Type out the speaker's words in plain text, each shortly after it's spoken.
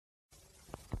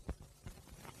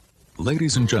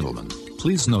Ladies and gentlemen,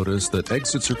 please notice that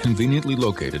exits are conveniently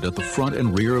located at the front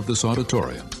and rear of this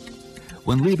auditorium.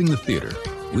 When leaving the theater,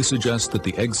 we suggest that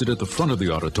the exit at the front of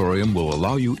the auditorium will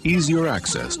allow you easier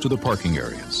access to the parking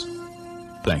areas.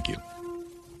 Thank you.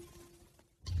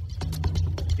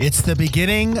 It's the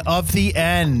beginning of the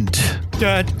end.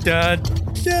 Da, da,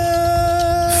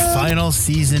 da. Final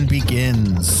season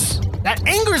begins. That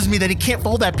angers me that he can't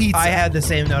fold that pizza. I had the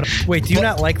same note. Wait, do you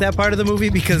not like that part of the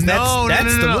movie? Because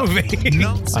that's the movie.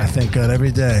 No. I thank God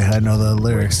every day I know the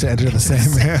lyrics to Enter the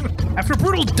Sandman. After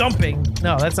brutal dumping.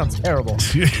 No, that sounds terrible.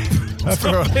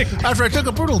 after I took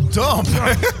a brutal dump.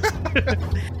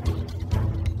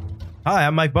 Hi,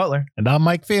 I'm Mike Butler. And I'm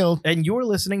Mike Field. And you're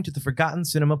listening to the Forgotten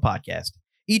Cinema Podcast.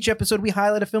 Each episode, we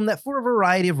highlight a film that, for a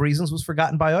variety of reasons, was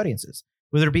forgotten by audiences.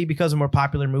 Whether it be because a more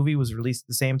popular movie was released at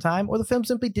the same time, or the film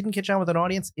simply didn't catch on with an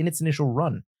audience in its initial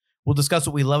run. We'll discuss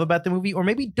what we love about the movie, or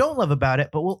maybe don't love about it,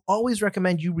 but we'll always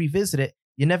recommend you revisit it.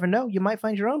 You never know, you might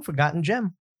find your own forgotten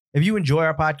gem. If you enjoy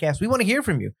our podcast, we want to hear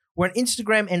from you. We're on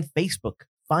Instagram and Facebook.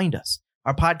 Find us.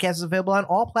 Our podcast is available on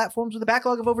all platforms with a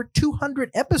backlog of over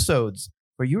 200 episodes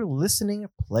for your listening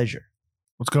pleasure.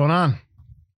 What's going on?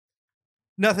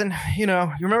 Nothing. You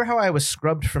remember how I was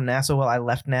scrubbed from NASA? Well, I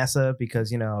left NASA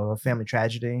because, a family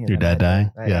tragedy. And your dad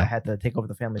dying? I had to take over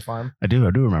the family farm. I do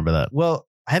remember that. Well,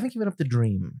 I haven't given up the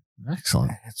dream.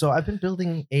 Excellent. So I've been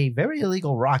building a very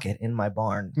illegal rocket in my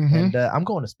barn, and I'm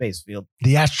going to space, Field.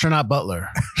 The astronaut butler.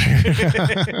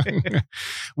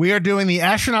 We are doing the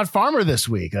astronaut farmer this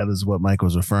week. That is what Mike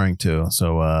was referring to.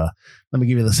 So let me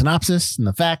give you the synopsis and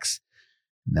the facts,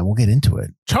 and then we'll get into it.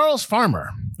 Charles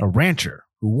Farmer, a rancher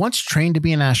who once trained to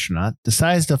be an astronaut,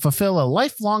 decides to fulfill a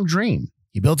lifelong dream.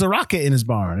 He builds a rocket in his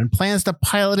barn and plans to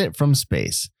pilot it from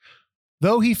space.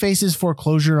 Though he faces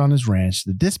foreclosure on his ranch,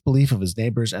 the disbelief of his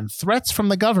neighbors, and threats from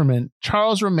the government,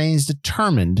 Charles remains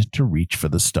determined to reach for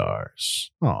the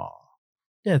stars. Aw.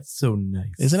 That's so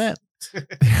nice. Isn't it?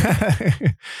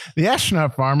 The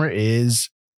Astronaut Farmer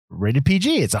is rated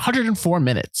PG. It's 104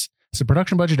 minutes. It's a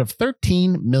production budget of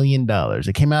 $13 million.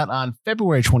 It came out on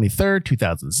February 23rd,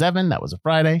 2007. That was a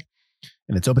Friday.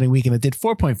 In its opening weekend, it did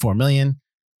 $4.4 million.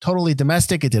 Totally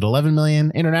domestic, it did $11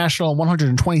 million. International,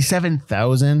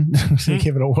 $127,000. So they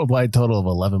gave it a worldwide total of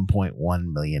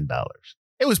 $11.1 million.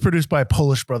 It was produced by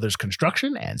Polish Brothers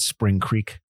Construction and Spring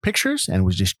Creek Pictures and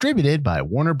was distributed by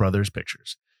Warner Brothers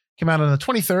Pictures. Came out on the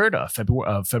 23rd of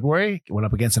February. It went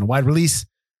up against in a wide release,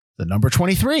 the number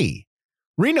 23.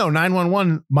 Reno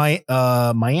 911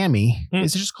 Miami.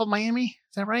 Is it just called Miami?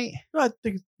 Is that right? No, I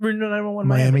think it's Reno 911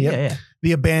 Miami. Yep. Yeah.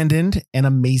 The Abandoned and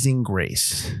Amazing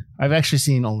Grace. I've actually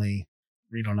seen only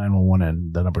Reno 911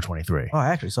 and the number 23. Oh, I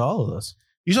actually saw all of those.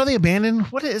 You saw The Abandoned?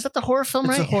 What is that? The horror film,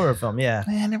 It's right? a horror film, yeah.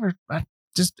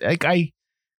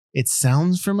 It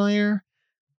sounds familiar,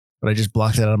 but I just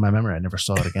blocked it out of my memory. I never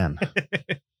saw it again.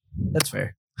 That's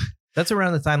fair. That's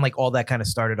around the time like all that kind of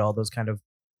started, all those kind of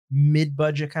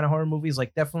mid-budget kind of horror movies,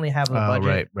 like definitely have a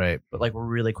budget, right. but like we're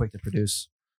really quick to produce.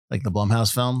 Like the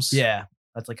Blumhouse films? Yeah,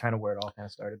 that's like kind of where it all kind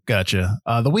of started. Gotcha.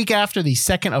 The week after, the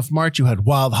 2nd of March, you had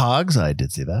Wild Hogs. I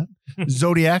did see that.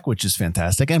 Zodiac, which is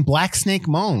fantastic. And Black Snake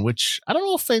Moan, which I don't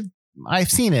know if I've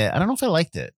seen it. I don't know if I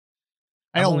liked it.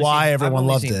 I know why everyone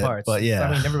loved it, but yeah.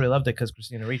 I never really loved it because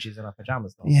Christina Ricci's in her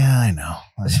pajamas though. Yeah, I know.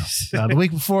 The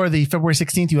week before, the February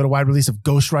 16th, you had a wide release of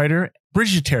Ghost Rider,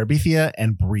 Bridge to Terabithia,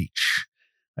 and Breach.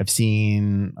 I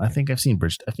think I've seen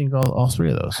Bridge. I think all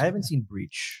three of those. I haven't seen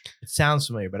Breach. It sounds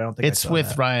familiar, but I don't think it's with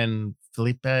that. Ryan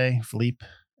Philippe,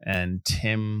 and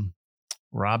Tim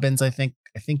Robbins. I think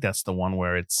that's the one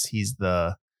where he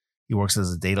works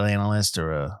as a data analyst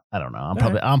or I don't know.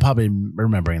 I'm probably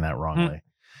remembering that wrongly.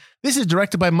 This is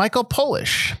directed by Michael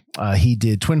Polish. He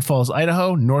did Twin Falls,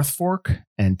 Idaho, North Fork,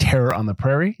 and Terror on the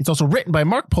Prairie. It's also written by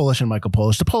Mark Polish and Michael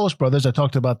Polish, the Polish brothers. I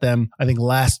talked about them, I think,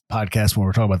 last podcast when we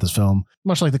were talking about this film.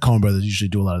 Much like the Coen brothers usually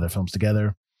do a lot of their films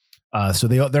together. So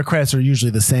their credits are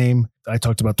usually the same. I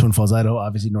talked about Twin Falls, Idaho,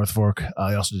 obviously North Fork.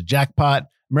 I also did Jackpot,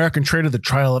 American Trader, The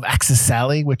Trial of Axis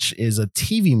Sally, which is a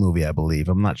TV movie, I believe.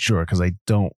 I'm not sure because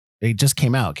it just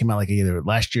came out like either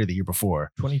last year or the year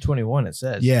bore. 2021, it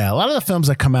says. Yeah, a lot of the films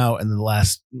that come out in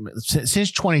the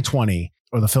since 2020,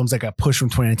 or the films that got pushed from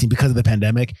 2019 because of the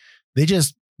pandemic, I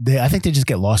think they just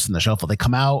get lost in the shuffle. They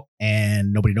come out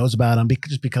and nobody knows about them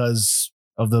just because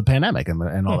of the pandemic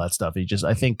and all that stuff.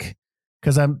 I think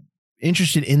because I'm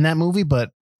interested in that movie, but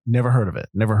never heard of it.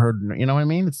 Never heard, you know what I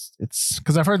mean? It's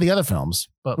because I've heard the other films,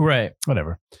 but right,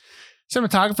 whatever.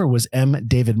 Cinematographer was M.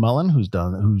 David Mullen, who's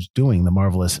doing the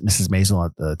marvelous Mrs. Maisel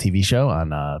at the TV show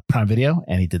on Prime Video,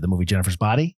 and he did the movie Jennifer's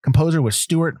Body. Composer was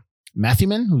Stuart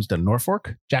Matthewman, who's done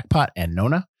Norfolk, Jackpot, and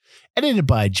Nona. Edited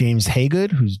by James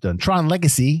Haygood, who's done Tron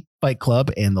Legacy, Fight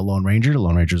Club and The Lone Ranger. The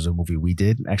Lone Ranger is a movie we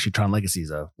did. Actually, Tron Legacy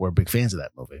we're big fans of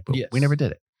that movie, but we never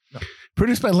did it. No.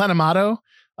 Produced by Len Amato,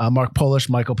 Mark Polish,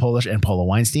 Michael Polish, and Paula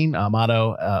Weinstein.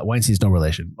 Weinstein's no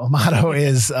relation. Amato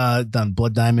is done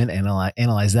Blood Diamond,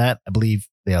 Analyze That. I believe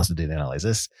they also did Analyze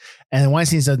This. And then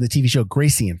Weinstein's done the TV show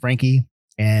Gracie and Frankie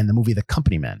and the movie The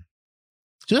Company Men.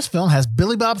 So this film has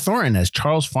Billy Bob Thornton as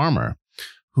Charles Farmer,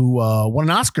 who won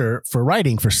an Oscar for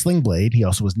writing for Sling Blade. He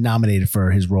also was nominated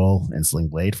for his role in Sling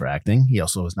Blade for acting. He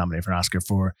also was nominated for an Oscar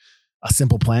for A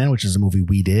Simple Plan, which is a movie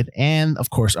we did. And of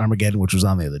course, Armageddon, which was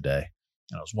on the other day.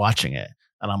 And I was watching it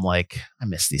and I'm like, I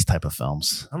miss these type of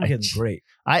films. Armageddon's great.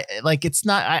 It's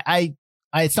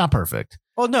not perfect.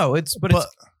 Oh no,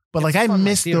 but like I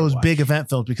miss those big event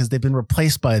films because they've been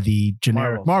replaced by the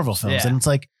generic Marvel films. Yeah. And it's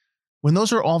like when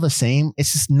those are all the same,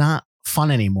 it's just not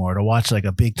fun anymore to watch like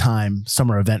a big time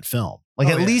summer event film. Like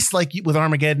at least like with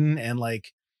Armageddon and like,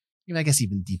 you know, I guess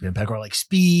even Deep Impact or like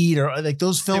Speed or like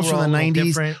those films from the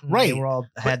 90s. Right. They were all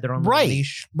had their own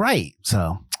niche. Right.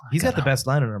 So he's got the best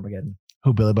line in Armageddon.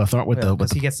 Who, Billy Bob Thornton?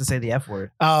 Because he gets to say the F word.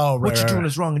 Oh, right. What you're doing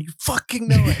is wrong and you fucking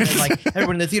know it. And like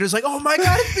everyone in the theater is like, oh my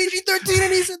God, it's PG-13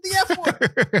 and he said the F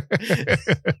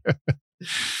word.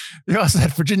 You also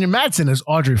had Virginia Madsen as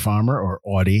Audrey Farmer, or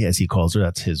Audie as he calls her.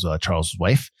 That's his Charles'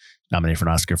 wife, nominated for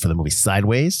an Oscar for the movie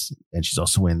Sideways. And she's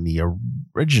also in the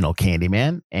original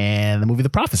Candyman and the movie The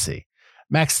Prophecy.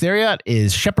 Max Theriot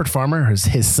is Shepard Farmer,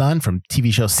 his son from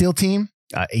TV show SEAL Team.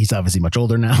 He's obviously much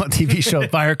older now. TV show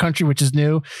Fire Country, which is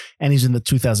new. And he's in the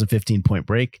 2015 Point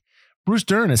Break. Bruce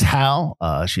Dern is Hal.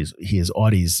 He is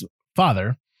Audie's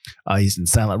father. He's in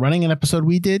Silent Running, an episode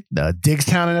we did.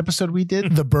 Digstown, an episode we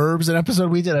did. The Burbs, an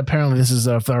episode we did. Apparently, this is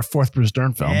our fourth Bruce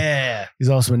Dern film. Yeah. He's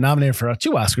also been nominated for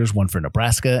 2 Oscars, one for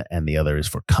Nebraska, and the other is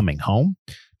for Coming Home.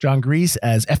 John Grease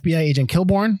as FBI Agent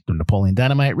Kilborn from Napoleon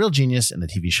Dynamite, Real Genius in the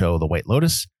TV show The White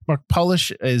Lotus. Mark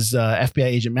Polish is FBI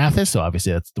Agent Mathis, so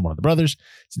obviously that's one of the brothers.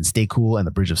 It's in Stay Cool and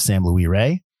The Bridge of Sam Louis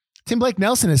Ray. Tim Blake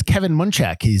Nelson is Kevin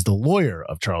Munchak. He's the lawyer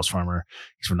of Charles Farmer.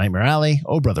 He's from Nightmare Alley,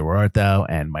 Oh Brother, Where Art Thou,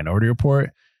 and Minority Report.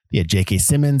 He had J.K.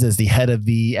 Simmons as the head of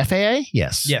the FAA.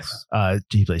 Yes.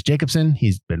 He plays Jacobson.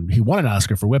 He won an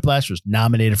Oscar for Whiplash, was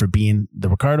nominated for being the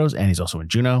Ricardos, and he's also in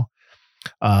Juno.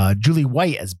 Julie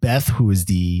White as Beth, who is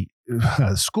the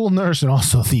school nurse and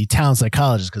also the town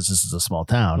psychologist, because this is a small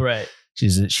town. Right.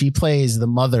 She plays the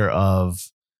mother of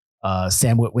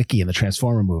Sam Witwicky in the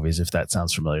Transformer movies, if that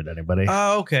sounds familiar to anybody.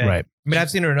 Oh, okay. Right. I mean, I've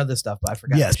seen her in other stuff, but I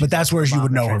forgot. Yes, but that's where you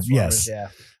would know her. Yes. Yeah.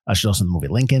 She's also in the movie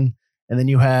Lincoln. And then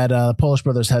you had Polish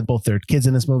brothers had both their kids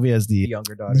in this movie as the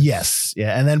younger daughters. Yes.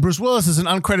 Yeah. And then Bruce Willis is an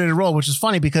uncredited role, which is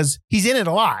funny because he's in it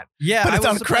a lot. Yeah. But it's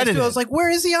uncredited. I was like, where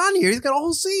is he on here? He's got a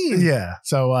whole scene. Yeah.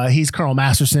 So he's Colonel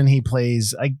Masterson. He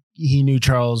plays, he knew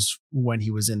Charles when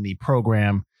he was in the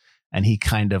program and he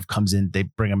kind of comes in. They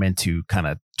bring him in to kind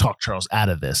of talk Charles out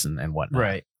of this and whatnot.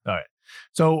 Right. All right.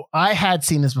 So I had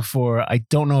seen this before. I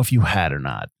don't know if you had or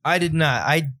not. I did not.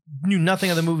 I knew nothing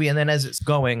of the movie. And then as it's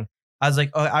going, I was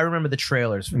like, oh, I remember the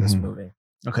trailers for this movie.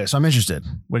 Okay, so I'm interested.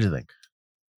 What do you think?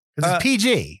 Because it's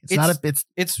PG.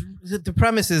 It's the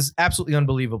premise is absolutely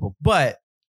unbelievable, but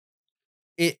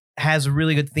it has a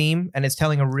really good theme and it's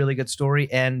telling a really good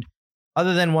story. And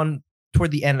other than one toward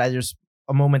the end, there's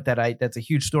a moment that's a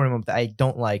huge story moment that I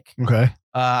don't like. Okay.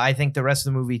 I think the rest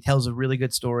of the movie tells a really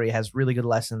good story, has really good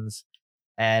lessons,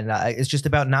 and it's just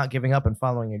about not giving up and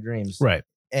following your dreams. Right.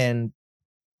 And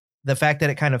the fact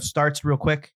that it kind of starts real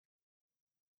quick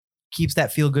keeps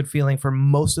that feel-good feeling for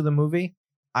most of the movie.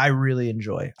 I really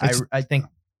enjoy. I think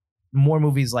more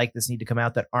movies like this need to come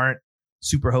out that aren't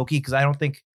super hokey, because I don't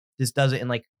think this does it in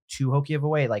like too hokey of a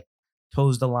way. Like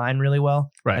toes the line really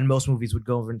well. Right. And most movies would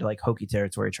go over into like hokey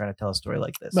territory trying to tell a story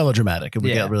like this. Melodramatic. It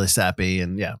would get really sappy.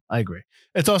 And yeah, I agree.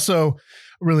 It's also a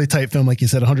really tight film. Like you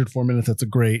said, 104 minutes. That's a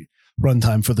great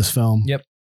runtime for this film. Yep.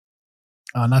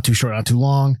 Not too short, not too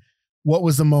long. What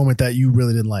was the moment that you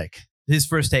really didn't like? His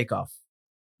first takeoff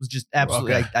was just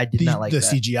absolutely, okay. I did not like the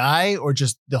that. CGI or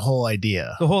just the whole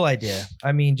idea? The whole idea.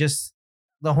 I mean, just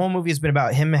the whole movie has been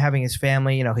about him having his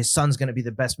family. You know, his son's going to be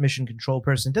the best mission control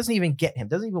person. Doesn't even get him.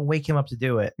 Doesn't even wake him up to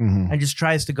do it. Mm-hmm. And just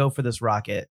tries to go for this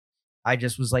rocket. I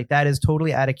just was like, that is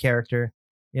totally out of character.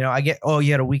 You know, I get,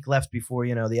 you had a week left before,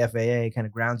 you know, the FAA kind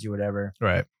of grounds you or whatever.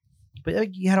 Right.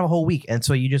 But you had a whole week. And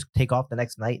so you just take off the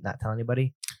next night, not tell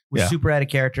anybody. Was super out of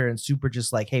character and super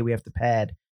just like, hey, we have to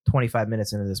pad 25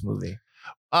 minutes into this movie.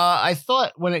 I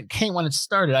thought when it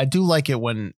started, I do like it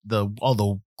when all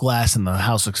the glass in the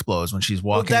house explodes when she's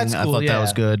walking. Well, that's cool, I thought that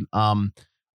was good.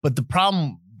 But the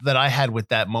problem that I had with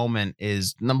that moment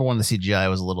is, number one, the CGI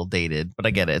was a little dated, but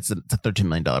I get it. It's a $13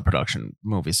 million production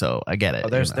movie, so I get it. Oh,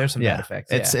 there's some bad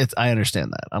effects. It's I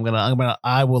understand that.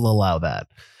 I will allow that.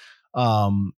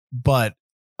 But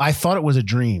I thought it was a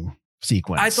dream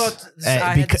sequence. I thought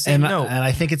and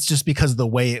I think it's just because of the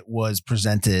way it was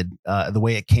presented, the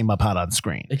way it came up out on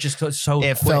screen. It just took so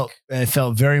it quick.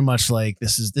 felt very much like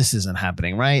this isn't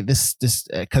happening, right? This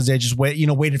because they just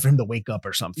waited for him to wake up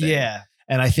or something. Yeah.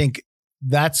 And I think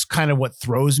that's kind of what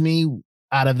throws me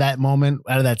out of that moment,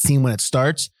 out of that scene when it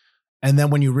starts. And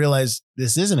then when you realize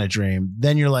this isn't a dream,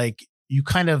 then you're like, you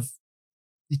kind of,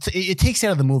 it takes you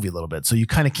out of the movie a little bit. So you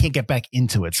kind of can't get back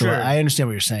into it. So Sure. I understand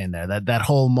what you're saying there. That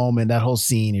whole moment, that whole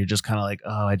scene, you're just kind of like,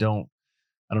 oh, I don't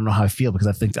know how I feel because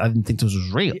I didn't think this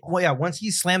was real. Well, yeah. Once he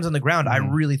slams on the ground, I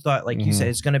really thought, like you said,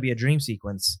 it's going to be a dream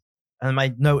sequence. And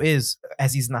my note is,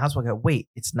 as he's in the hospital, I go, wait,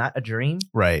 it's not a dream?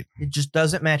 Right. It just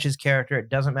doesn't match his character. It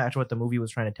doesn't match what the movie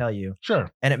was trying to tell you. Sure.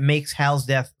 And it makes Hal's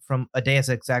death from a Deus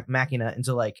Ex Machina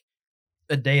into like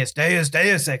a Deus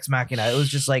Ex Machina. It was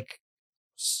just like,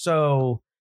 so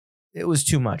it was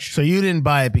too much. So you didn't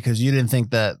buy it because you didn't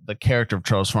think that the character of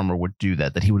Charles Farmer would do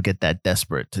that he would get that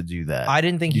desperate to do that. I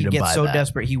didn't think You he'd didn't get buy so that.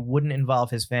 desperate he wouldn't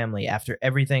involve his family after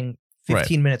everything.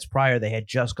 15 minutes prior, they had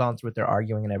just gone through with their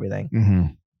arguing and everything. Mm-hmm.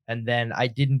 And then I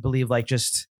didn't believe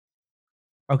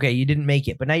okay, you didn't make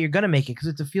it, but now you're going to make it because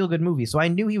it's a feel-good movie. So I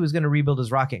knew he was going to rebuild his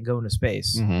rocket and go into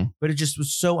space. Mm-hmm. But it just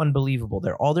was so unbelievable.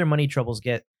 All their money troubles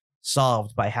get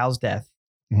solved by Hal's death.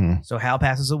 Mm-hmm. So Hal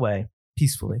passes away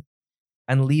peacefully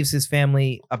and leaves his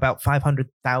family about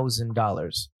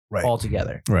 $500,000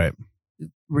 altogether. Right.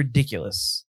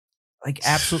 Ridiculous. Like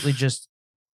absolutely just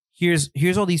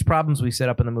here's all these problems we set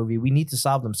up in the movie. We need to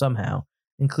solve them somehow.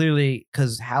 And clearly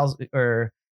because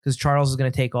Charles is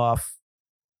going to take off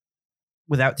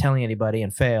without telling anybody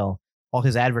and fail, all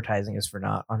his advertising is for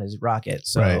naught on his rocket.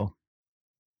 So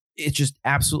it's just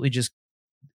absolutely just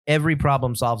every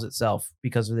problem solves itself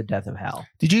because of the death of Hal.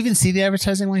 Did you even see the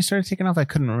advertising when he started taking off? I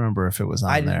couldn't remember if it was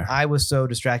on there. I was so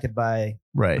distracted by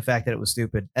the fact that it was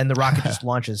stupid. And the rocket just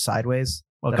launches sideways.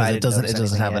 Well, because it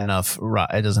doesn't have enough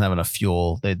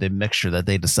fuel. The mixture that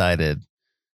they decided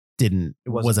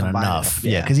wasn't enough.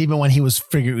 Yeah, because even when he was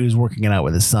working it out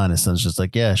with his son's just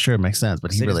like, yeah, sure, it makes sense,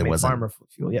 but he really wasn't. Farmer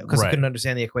fuel, yeah, because he couldn't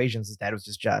understand the equations. His dad was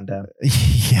just jotting down.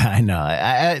 Yeah, I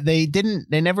know.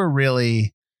 They never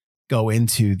really go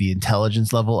into the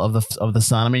intelligence level of the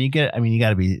son. I mean, you got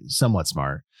to be somewhat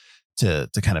smart to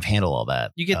kind of handle all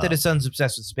that. You get that his son's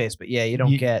obsessed with space, but yeah, you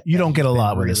don't get a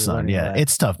lot with his son. Yeah,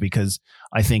 it's tough because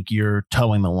I think you're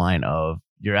towing the line of.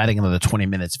 You're adding another 20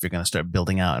 minutes if you're going to start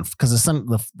building out, because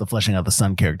the fleshing out the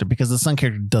son character, because the son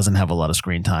character doesn't have a lot of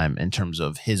screen time in terms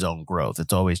of his own growth.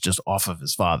 It's always just off of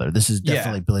his father. This is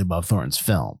definitely Billy Bob Thornton's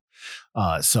film.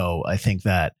 So I think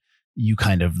that you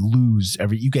kind of lose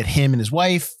you get him and his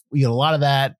wife. You get a lot of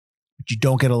that, but you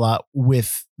don't get a lot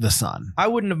with the son. I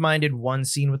wouldn't have minded one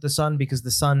scene with the son because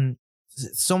the son,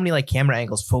 so many like camera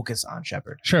angles focus on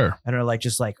Shepard. Sure. And are like,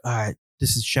 just like, all right,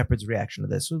 this is Shepard's reaction to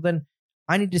this. So then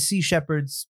I need to see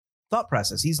Shepard's thought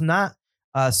process. He's not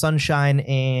Sunshine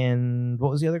and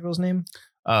what was the other girl's name?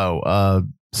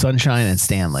 Sunshine and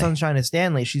Stanley. Sunshine and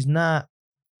Stanley. She's not.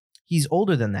 He's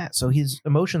older than that, so his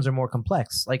emotions are more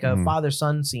complex. Like a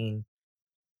father-son scene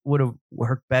would have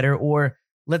worked better. Or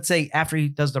let's say after he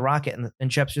does the rocket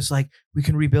and Shep's just like, we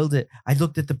can rebuild it. I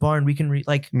looked at the barn. We can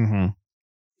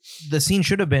the scene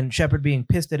should have been Shepard being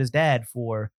pissed at his dad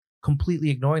for completely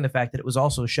ignoring the fact that it was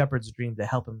also Shepard's dream to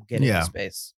help him get into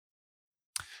space.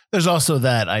 There's also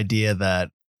that idea that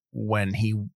when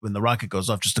the rocket goes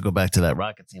off, just to go back to that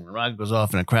rocket scene, when the rocket goes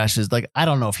off and it crashes, like, I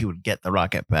don't know if he would get the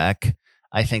rocket back.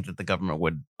 I think that the government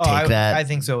would take that. I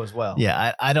think so as well.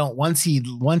 Yeah, I don't. Once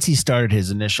he started his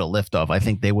initial liftoff, I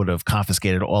think they would have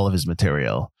confiscated all of his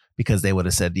material because they would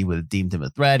have said he would have deemed him a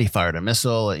threat. He fired a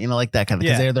missile, like that kind of.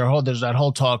 Because there's that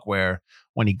whole talk where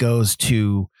when he goes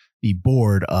to the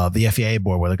board of the FAA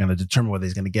board where they're going to determine whether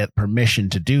he's going to get permission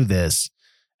to do this.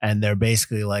 And they're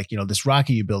basically like, this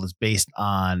rocket you build is based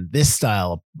on this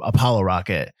style Apollo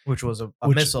rocket, which was a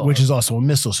missile, which is also a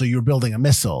missile. So you're building a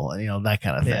missile, and that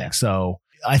kind of thing. Yeah. So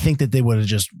I think that they would have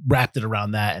just wrapped it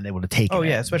around that, and they would have taken. Oh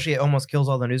yeah, especially it almost kills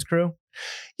all the news crew.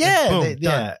 Yeah, boom,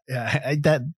 yeah.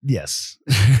 Yes,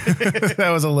 that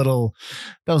was a little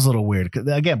weird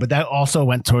again, but that also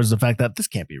went towards the fact that this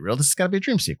can't be real. This has got to be a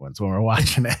dream sequence when we're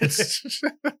watching it.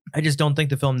 I just don't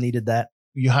think the film needed that.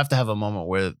 You have to have a moment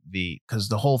where because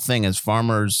the whole thing is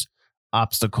Farmer's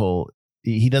obstacle.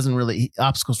 He doesn't really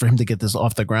obstacles for him to get this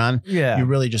off the ground. Yeah, you're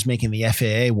really just making the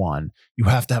FAA one. You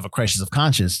have to have a crisis of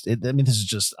conscience. This is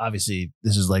just obviously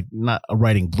this is like not a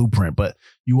writing blueprint, but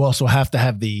you also have to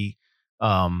have the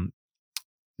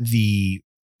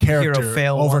character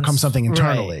overcome something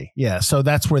internally. Right. Yeah, so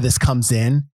that's where this comes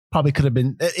in. Probably could have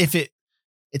been if it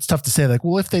it's tough to say like,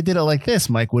 well, if they did it like this,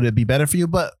 Mike, would it be better for you?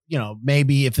 But, you know,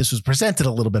 maybe if this was presented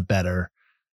a little bit better.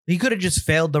 He could have just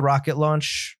failed the rocket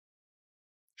launch.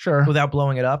 Sure. Without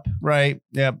blowing it up. Right.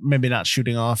 Yeah. Maybe not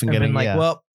shooting off and getting like,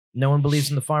 well, no one believes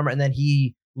in the farmer. And then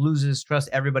he loses trust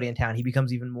everybody in town. He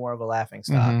becomes even more of a laughing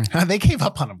stock. They gave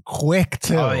up on him quick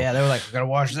too. Oh yeah. They were like, we're going to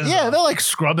wash this Yeah. off. They're like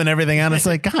scrubbing everything out. It's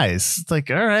like, guys, it's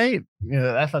like, all right.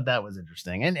 Yeah. I thought that was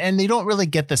interesting. And they don't really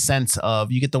get the sense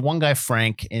of, you get the one guy,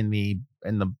 Frank, in the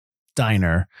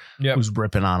diner who's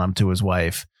ripping on him to his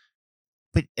wife.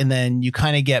 And then you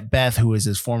kind of get Beth, who is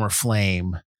his former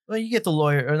flame. Well, you get the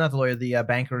lawyer, or not the lawyer, the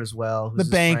banker as well. The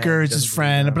banker is his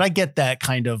friend, but I get that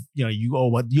kind of, you know, you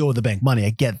owe the bank money. I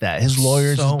get that. His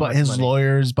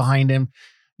lawyers behind him.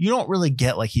 You don't really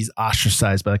get like he's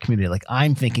ostracized by the community. Like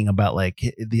I'm thinking about like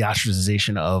the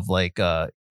ostracization of like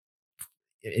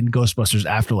in Ghostbusters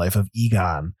Afterlife of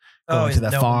Egon going to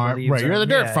the farm. Right, you're the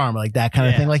dirt farmer, like that kind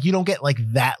of thing. Like you don't get like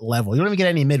that level. You don't even get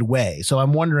any midway. So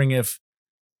I'm wondering if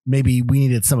maybe we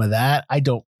needed some of that.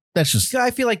 That's just.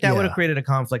 I feel like that would have created a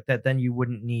conflict that then you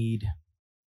wouldn't need.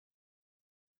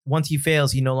 Once he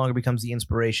fails, he no longer becomes the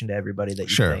inspiration to everybody that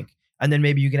you think. And then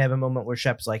maybe you can have a moment where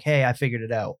Shep's like, hey, I figured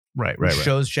it out. Right.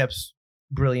 Shows Shep's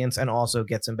brilliance and also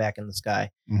gets him back in the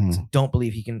sky. So don't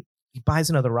believe he buys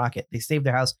another rocket. They save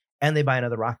their house and they buy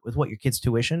another rocket with what? Your kid's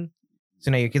tuition?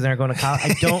 So now your kids aren't going to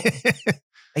college?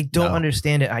 I don't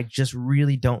understand it. I just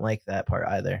really don't like that part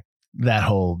either. That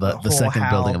whole the second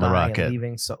building of the rocket,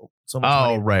 leaving so much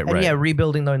money. Right. Yeah,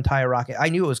 rebuilding the entire rocket. I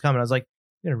knew it was coming. I was like,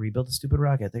 they're gonna rebuild the stupid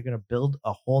rocket. They're gonna build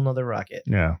a whole nother rocket.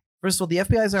 Yeah. First of all, the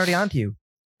FBI is already onto you.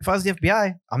 If I was the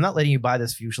FBI, I'm not letting you buy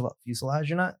this fuselage.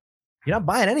 You're not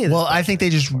buying any of this. Well, I think they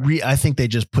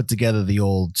just put together the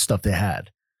old stuff they had.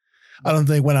 I don't think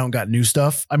they went out and got new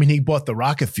stuff. I mean, he bought the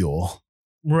rocket fuel.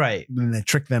 Right. And they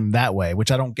tricked them that way,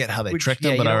 which I don't get how they tricked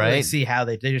them, but all right. Really see how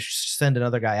they just send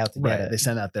another guy out to get it. They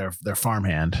send out their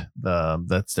farmhand.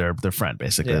 That's their friend,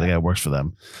 basically. The guy who works for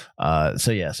them.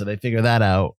 So they figure that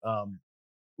out.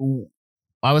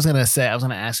 I was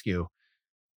gonna ask you,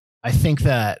 I think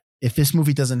that if this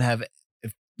movie doesn't have,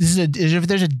 if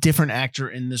there's a different actor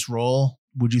in this role,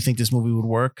 would you think this movie would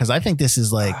work? Because I think this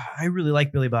is like, I really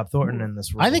like Billy Bob Thornton in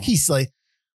this role. I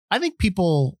think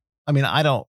people, I mean, I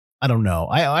don't know.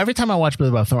 Every time I watch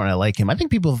Billy Bob Thornton, I like him. I think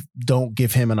people don't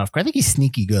give him enough credit. I think he's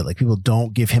sneaky good. Like people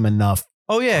don't give him enough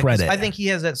credit. I think he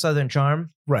has that Southern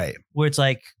charm. Right. Where it's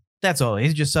like, that's all.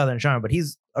 He's just Southern charm, but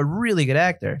he's a really good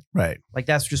actor. Right. Like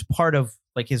that's just part of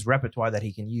like his repertoire that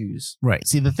he can use. Right.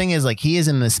 See, the thing is like he is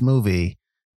in this movie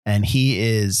and he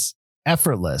is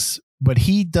effortless, but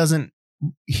he doesn't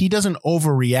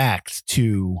overreact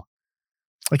to,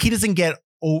 like he doesn't get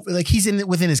over, like he's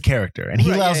within his character and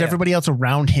he allows everybody else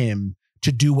around him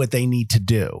to do what they need to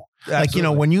do. Absolutely. Like, you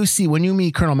know, when you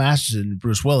meet Colonel Masterson,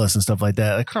 Bruce Willis and stuff like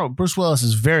that, like Bruce Willis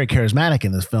is very charismatic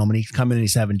in this film and he's coming in,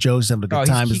 he's having jokes, having a good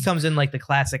time. He comes in like the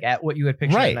classic at what you would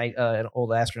picture an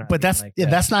old astronaut. But that's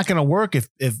not going to work if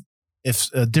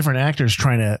a different actor is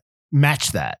trying to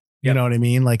match that. You know what I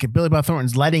mean? Like if Billy Bob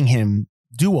Thornton's letting him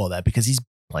do all that because he's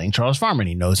playing Charles Farmer and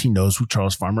he knows who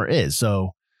Charles Farmer is.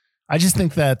 So I just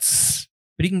think that's.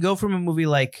 But he can go from a movie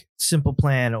like Simple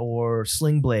Plan or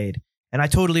Sling Blade, and I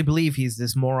totally believe he's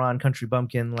this moron country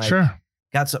bumpkin, like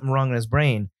got something wrong in his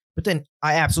brain. But then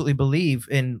I absolutely believe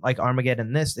in like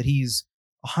Armageddon that he's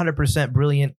 100%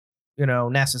 brilliant, you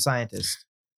know, NASA scientist.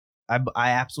 I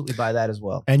absolutely buy that as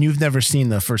well. And you've never seen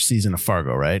the first season of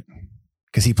Fargo, right?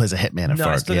 Because he plays a hitman in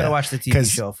Fargo. I still gotta watch the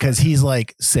TV show. Because he's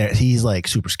like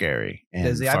super scary.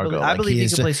 I believe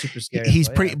he can play super scary. He's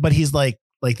pretty, but he's like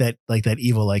that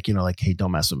evil, like, you know, like, hey,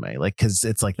 don't mess with me, like, because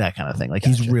it's like that kind of thing. Like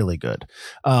he's really good.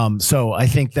 So I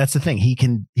think that's the thing. He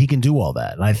can do all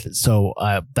that.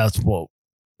 And that's what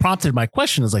prompted my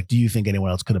question is like, do you think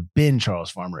anyone else could have been Charles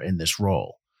Farmer in this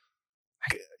role?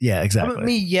 Yeah, exactly.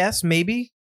 Me, yes,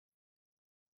 maybe.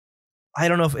 I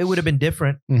don't know if it would have been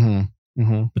different.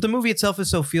 But the movie itself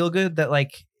is so feel good that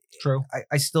like, true.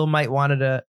 I still might wanted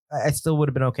to. I still would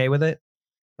have been okay with it.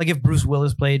 Like if Bruce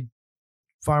Willis played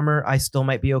Farmer, I still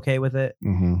might be okay with it.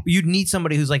 You'd need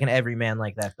somebody who's like an everyman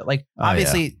like that. But like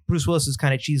obviously Bruce Willis is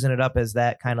kind of cheesing it up as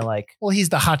that kind of like. Well, he's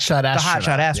the hotshot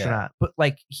astronaut. Yeah. But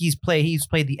like he's played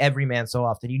the everyman so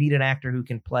often. You need an actor who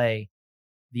can play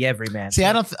the everyman. See,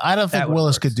 I don't think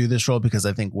Willis could do this role because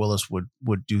I think Willis would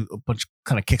do a bunch,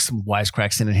 kind of kick some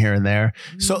wisecracks in here and there.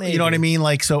 So maybe. You know what I mean?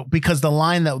 Like, so because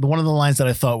one of the lines that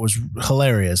I thought was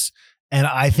hilarious. And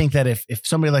I think that if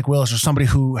somebody like Willis or somebody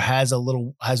who has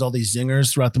all these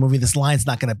zingers throughout the movie, this line's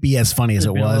not going to be as funny as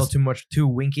it was. A little too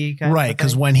winky, kind right?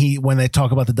 Because when they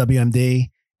talk about the WMD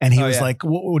And he was like,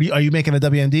 what are you making a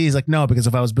WMD? He's like, no, because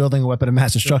if I was building a weapon of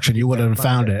mass destruction, you wouldn't have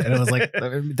found it. And it was like,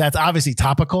 that's obviously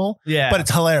topical, but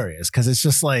it's hilarious because it's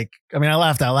just like, I mean, I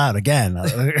laughed out loud again.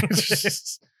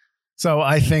 So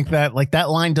I think that like that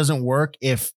line doesn't work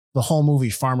if the whole movie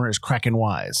Farmer is cracking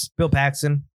wise. Bill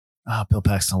Paxton. Bill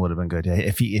Paxton would have been good. Yeah.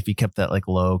 If he kept that like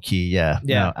low key. Yeah.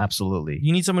 No, absolutely.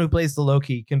 You need someone who plays the low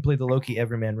key, can play the low key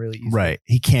everyman really easily. Right.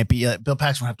 He can't be, Bill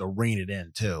Paxton would have to rein it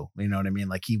in too. You know what I mean?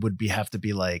 Like he would have to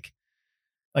be like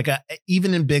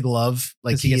even in Big Love,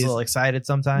 like he gets a little excited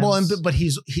sometimes. Well, but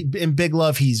in Big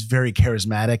Love, he's very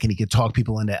charismatic and he could talk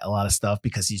people into a lot of stuff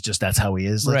because that's how he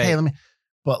is. Like, right. Hey,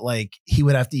 but like he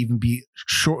would have to even be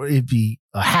short. It'd be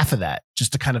half of that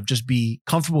just to kind of just be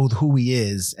comfortable with who he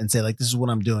is and say like, this is what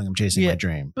I'm doing. I'm chasing my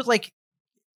dream. But like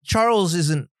Charles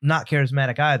isn't not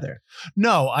charismatic either.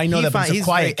 No, I know that, but he's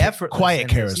quiet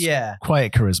charisma. Yeah.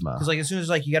 Quiet charisma. Because like as soon as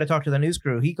like you got to talk to the news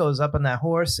crew, he goes up on that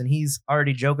horse and he's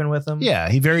already joking with them. Yeah.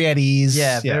 He very at ease.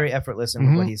 Yeah. Very effortless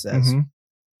in what he says. Mm-hmm.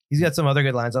 He's got some other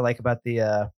good lines I like about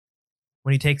the,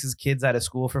 when he takes his kids out of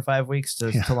school for 5 weeks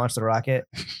to launch the rocket.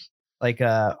 Like, you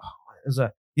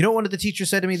know what one of the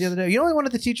teachers said to me the other day? You know what one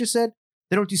of the teachers said?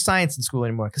 They don't do science in school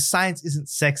anymore because science isn't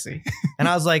sexy. And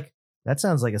I was like, that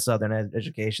sounds like a Southern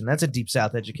education. That's a deep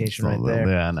South education right there.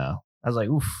 Yeah, I know. I was like,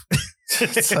 oof.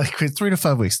 It's like 3 to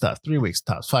 5 weeks tops, 3 weeks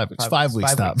tops, 5 weeks, 5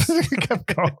 weeks tops.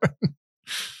 Kept going.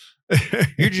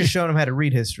 You're just showing him how to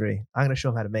read history. I'm going to show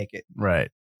him how to make it.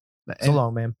 Right. So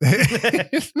long, man.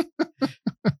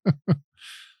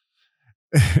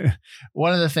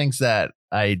 One of the things that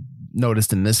I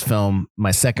noticed in this film,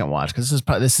 my second watch, because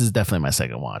this is definitely my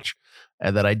second watch,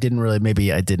 that I didn't really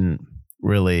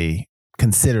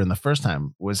consider in the first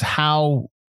time, was how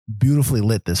beautifully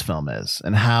lit this film is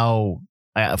and how,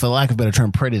 for lack of a better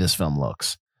term, pretty this film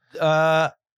looks.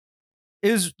 It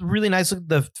was really nice.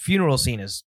 The funeral scene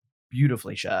is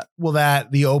beautifully shot. Well,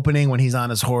 the opening when he's on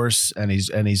his horse and he's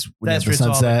that's the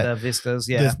sunset, all the vistas,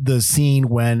 yeah. The scene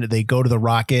when they go to the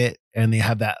rocket and they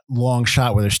have that long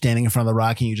shot where they're standing in front of the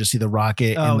rocket and you just see the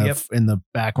rocket in the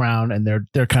background, and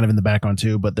they're kind of in the background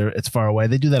too, but it's far away.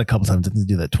 They do that a couple times. I think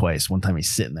they do that twice. One time he's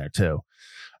sitting there too.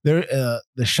 There,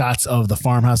 the shots of the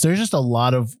farmhouse. There's just a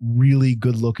lot of really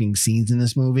good looking scenes in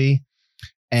this movie.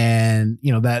 And,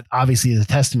 you know, that obviously is a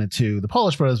testament to the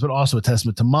Polish brothers, but also a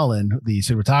testament to Mullen, the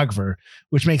cinematographer,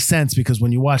 which makes sense because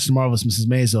when you watch The Marvelous Mrs.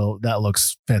 Maisel, that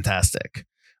looks fantastic.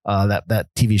 That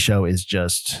TV show is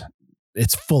just,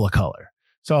 it's full of color.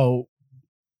 So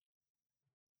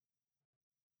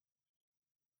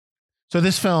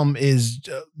this film is,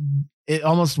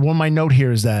 my note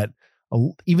here is that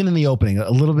even in the opening,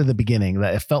 a little bit at the beginning,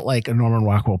 that it felt like a Norman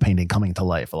Rockwell painting coming to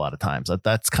life a lot of times.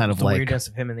 That's kind of the like weirdness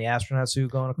of him in the astronaut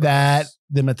suit going across. That,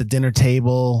 them at the dinner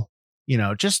table, you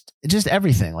know, just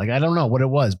everything. Like, I don't know what it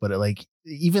was, but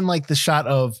even like the shot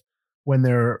of when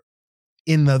they're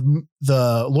in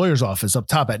the lawyer's office up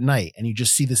top at night and you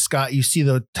just see the sky, you see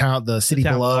the town, the city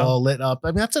below all lit up.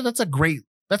 I mean, that's a great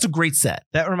set.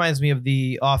 That reminds me of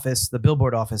the office, the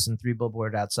Billboard office in 3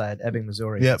 Billboard outside Ebbing,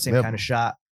 Missouri. Same kind of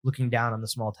shot. Looking down on the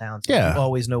small town. So you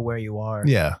always know where you are.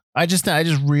 Yeah. I just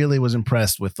really was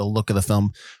impressed with the look of the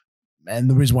film. And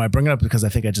the reason why I bring it up is because I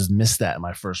think I just missed that in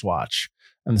my first watch.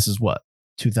 And this is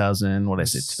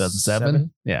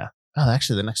 2007? Yeah. Oh,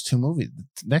 actually the next two movies.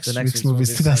 Next week's movie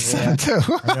is 2007 too.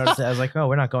 I noticed that. I was like, oh,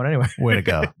 we're not going anywhere. Way to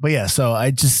go. But yeah, so I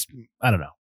don't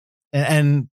know.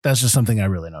 And that's just something I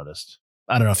really noticed.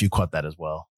 I don't know if you caught that as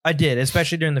well. I did,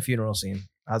 especially during the funeral scene.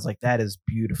 I was like, that is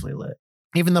beautifully lit.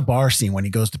 Even the bar scene when he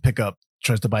goes to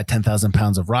tries to buy 10,000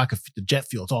 pounds of jet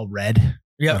fuel. It's all red.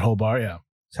 Yeah. That whole bar. Yeah.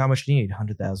 So how much do you need?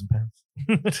 100,000 pounds.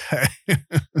 How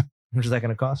much is that going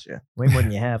to cost you? Way more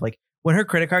than you have. Like when her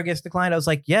credit card gets declined, I was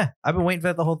like, yeah, I've been waiting for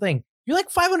that the whole thing. You're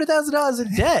like $500,000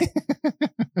 in debt.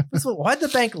 First of all, why'd the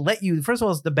bank let you? First of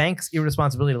all, it's the bank's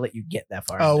irresponsibility to let you get that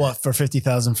far. Oh, what, for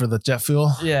 50,000 for the jet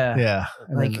fuel? Yeah, yeah.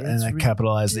 And I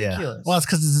capitalized. Yeah. Well, it's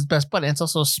because it's his best buddy. It's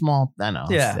also small. I know.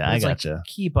 Yeah, I got you.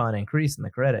 Keep on increasing the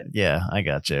credit. Yeah, I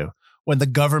got you. When the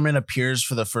government appears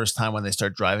for the first time, when they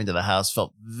start driving to the house,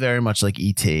 felt very much like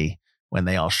E.T. when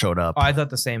they all showed up. Oh, I thought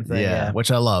the same thing. Yeah,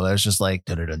 which I love. It was just like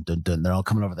dun, dun, dun, dun. They're all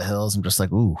coming over the hills. I'm just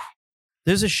like, ooh.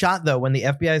 There's a shot though when the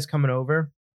FBI is coming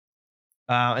over,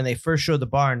 and they first show the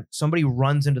barn. Somebody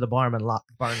runs into the barn and lock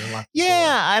the barn and lock.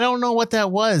 Yeah, I don't know what that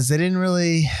was. They didn't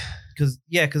really.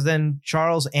 Because then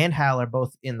Charles and Hal are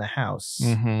both in the house.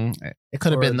 Mm-hmm. It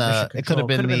could have been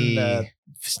the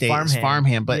state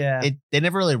farmhand, but they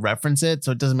never really reference it,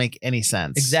 so it doesn't make any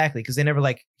sense. Exactly, because they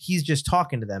never he's just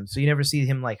talking to them, so you never see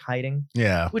him hiding.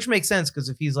 Yeah, which makes sense because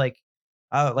if he's like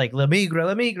La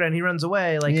Migra, and he runs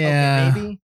away, okay,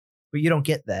 maybe. But you don't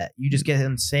get that. You just get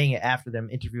him saying it after them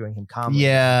interviewing him calmly.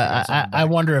 Yeah, I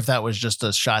wonder if that was just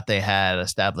a shot they had,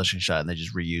 establishing shot, and they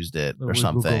just reused it or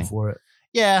something. We'll go for it.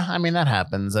 Yeah, I mean that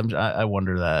happens. I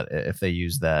wonder that if they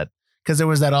use that, because there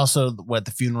was that also what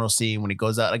the funeral scene when he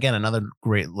goes out again, another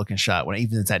great looking shot when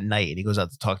even it's at night and he goes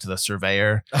out to talk to the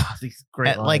surveyor. Oh,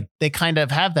 great line. Like they kind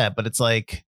of have that, but it's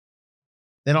like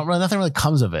they don't really, nothing really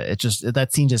comes of it. It just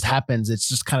that scene just happens. It's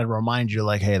just kind of reminds you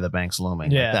like, hey, the bank's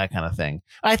looming, like that kind of thing.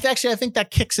 I think that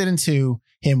kicks it into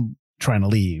him trying to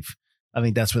leave. I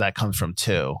think that's where that comes from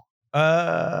too.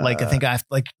 Like I think they're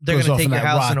going to take your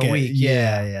house in a week.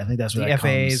 Yeah. I think that's where the that FAA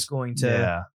comes. is going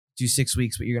to do 6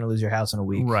 weeks, but you're going to lose your house in a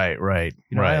week. Right.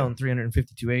 You know, I own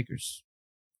 352 acres.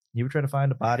 You ever try to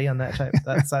find a body on that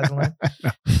size of land?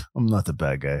 I'm not the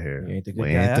bad guy here. You ain't the good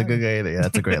We guy. ain't the good guy either. Yeah,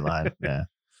 that's a great line. Yeah.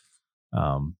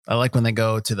 I like when they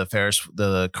go to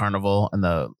the carnival and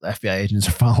the FBI agents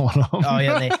are following them. Oh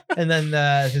yeah, and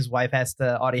then his wife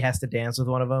Audie has to dance with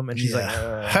one of them, and she's like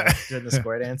doing the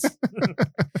square dance.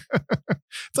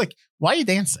 It's like, why are you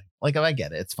dancing? Like, I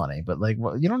get it, it's funny, but like,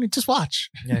 well, you don't need, just watch.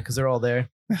 Yeah, because they're all there.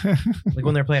 Like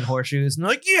when they're playing horseshoes, and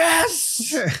they're like,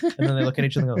 yes, and then they look at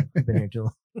each other and go, "We've been here too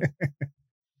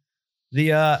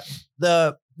long."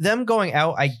 Them going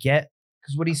out, I get.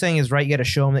 Because what he's saying is right. You got to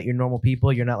show them that you're normal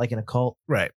people. You're not like in a cult.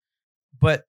 Right.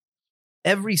 But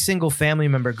every single family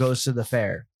member goes to the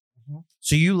fair. Mm-hmm.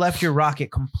 So you left your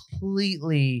rocket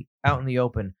completely out in the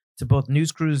open to both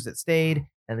news crews that stayed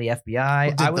and the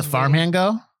FBI. Did the farmhand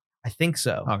go? I think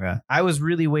so. Okay. I was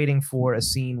really waiting for a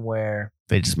scene where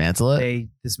they dismantle it. They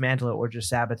dismantle it or just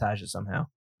sabotage it somehow.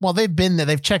 Well, they've been there.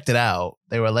 They've checked it out.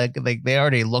 They were like they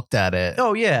already looked at it.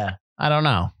 Oh, yeah. I don't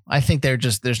know. I think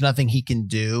there's nothing he can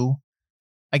do.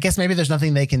 I guess maybe there's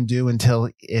nothing they can do until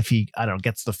if he,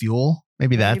 gets the fuel.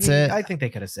 Maybe that's it. I think they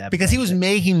could have sabotaged because he was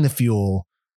making the fuel.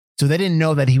 So they didn't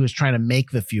know that he was trying to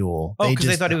make the fuel. Oh, because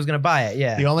they thought he was going to buy it.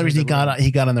 Yeah. The only reason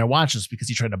he got on their watch is because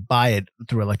he tried to buy it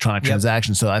through electronic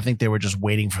transaction. So I think they were just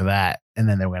waiting for that, and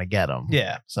then they were going to get him.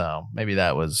 Yeah. So maybe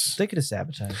that was. They could have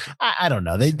sabotaged it. I don't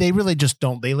know. They really just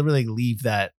don't. They really leave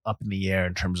that up in the air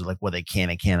in terms of like what they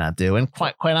can and cannot do. And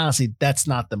quite honestly, that's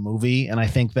not the movie. And I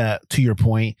think that, to your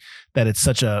point, that it's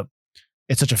such a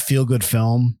feel good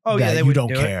film. Oh that yeah, you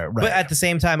don't care. Right. But at the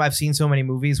same time, I've seen so many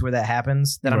movies where that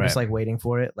happens that I'm just like waiting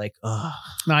for it. Like, ugh.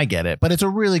 No, I get it, but it's a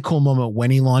really cool moment when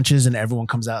he launches and everyone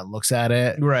comes out and looks at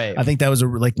it. Right. I think that was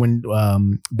like when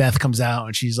Beth comes out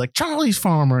and she's like Charlie's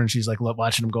Farmer and she's like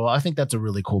watching him go. I think that's a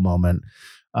really cool moment.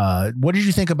 What did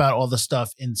you think about all the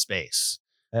stuff in space?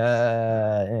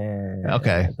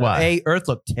 Okay. Why? Earth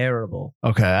looked terrible.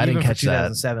 Okay, I didn't catch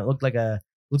 2007. That. It looked like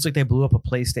looks like they blew up an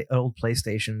old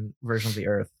PlayStation version of the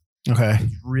Earth. Okay.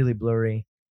 It's really blurry.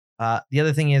 The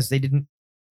other thing is they didn't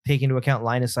take into account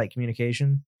line of sight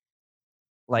communication.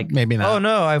 Like maybe not. Oh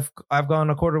no, I've gone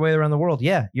a quarter way around the world.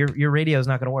 Yeah, your radio is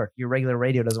not going to work. Your regular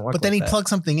radio doesn't work. But then he plugged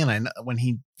something in when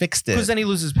he fixed it. Because then he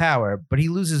loses power, but he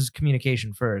loses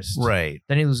communication first. Right.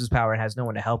 Then he loses power and has no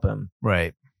one to help him.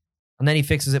 Right. And then he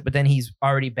fixes it, but then he's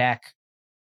already back.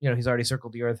 You know, he's already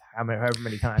circled the Earth however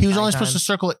many times. He was only supposed to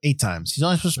circle it 8 times. He's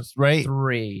only supposed to, right?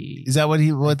 3. Is that what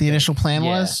the initial plan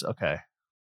was? Okay.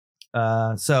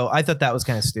 So I thought that was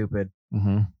kind of stupid.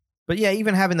 Mm-hmm. But yeah,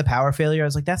 even having the power failure, I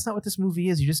was like, that's not what this movie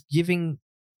is. You're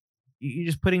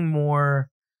just putting more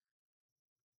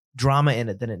drama in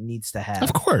it than it needs to have.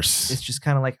 Of course. It's just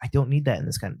kind of like, I don't need that in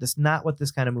that's not what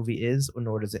this kind of movie is,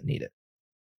 nor does it need it.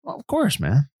 Well, of course,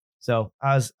 man. So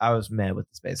I was mad with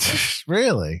the space stuff.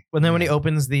 Really? And then when he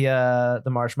opens the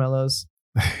marshmallows,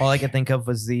 all I could think of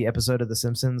was the episode of The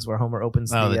Simpsons where Homer opens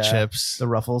the chips, the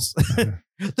Ruffles.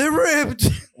 They're ripped.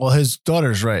 Well, his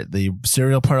daughter's right. The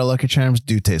cereal part of Lucky Charms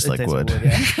do taste like wood. Yeah.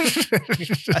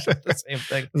 The same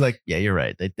thing. It's like, yeah, you're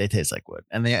right. They taste like wood,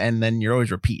 and then you're always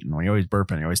repeating when you're always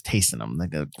burping. You're always tasting them.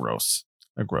 They're gross.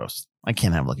 They're gross. I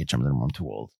can't have Lucky Charms anymore. I'm too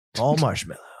old. All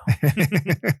marshmallow.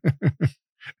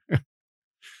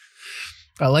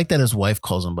 I like that his wife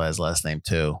calls him by his last name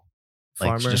too. Like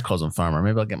Farmer. she just calls him Farmer.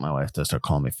 Maybe I'll get my wife to start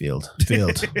calling me Field.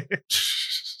 Field.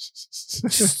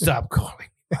 Stop calling me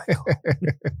Michael.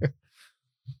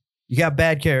 You got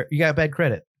bad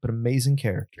credit, but amazing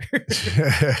character.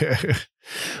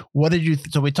 What did you?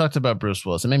 So we talked about Bruce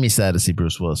Willis. It made me sad to see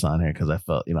Bruce Willis on here because I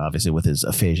felt, obviously with his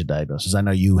aphasia diagnosis. I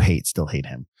know you still hate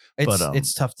him.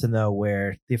 It's tough to know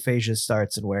where the aphasia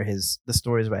starts and where the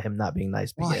stories about him not being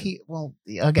nice begin.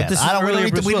 Again,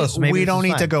 we don't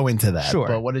need to go into that. Sure.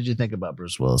 But what did you think about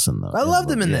Bruce Willis? I loved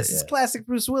him in this. It's classic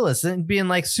Bruce Willis and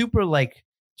being super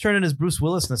turning his Bruce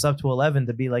Willisness up to 11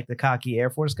 to be like the cocky Air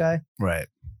Force guy. Right.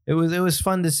 It was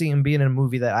fun to see him be in a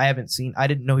movie that I haven't seen. I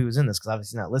didn't know he was in this because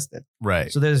obviously not listed.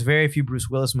 Right. So there's very few Bruce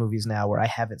Willis movies now where I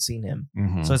haven't seen him.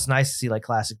 Mhm. So it's nice to see like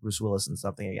classic Bruce Willis and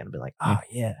something again and be like, oh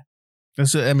yeah.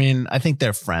 I mean, I think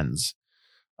they're friends.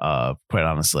 Quite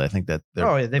honestly, I think that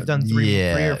they've done three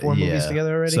or four movies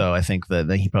together already. So I think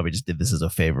that he probably just did this as a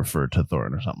favor to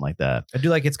Thorne or something like that. I do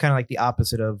like it's kind of like the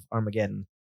opposite of Armageddon.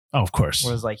 Oh, of course.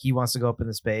 Where it's like he wants to go up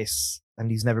into space and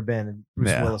he's never been, and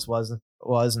Bruce Willis was.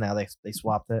 Now they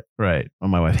swapped it. Right. Well,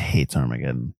 my wife hates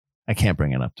Armageddon. I can't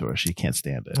bring it up to her. She can't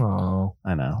stand it. Oh,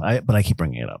 I know. But I keep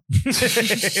bringing it up.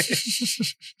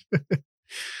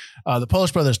 The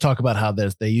Polish brothers talk about how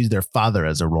they use their father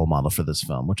as a role model for this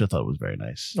film, which I thought was very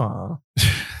nice. Aww.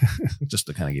 Just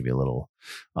to kind of give you a little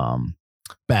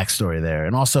backstory there.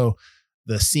 And also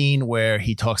the scene where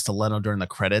he talks to Leno during the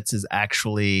credits is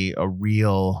actually a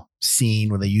real scene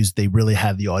where they really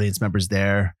have the audience members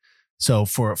there. So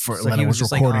for Leno was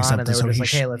recording something, so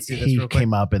hey, let's do this he real quick.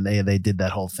 came up and they did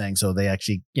that whole thing. So they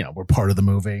actually, were part of the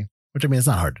movie, which I mean, it's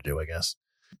not hard to do, I guess.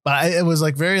 But it was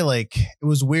like it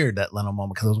was weird, that Leno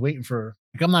moment, because I was waiting for,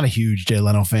 I'm not a huge Jay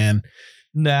Leno fan.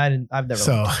 No, I didn't. I've never.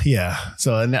 So yeah.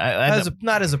 So and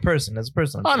not as a person. As a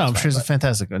person. I'm sure he's a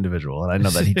fantastic individual, and I know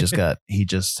that he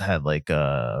just had like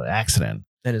accident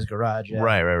in his garage. Yeah.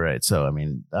 Right. So I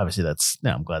mean, obviously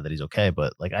I'm glad that he's okay,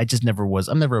 but like I'm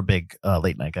never a big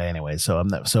late night guy anyway. So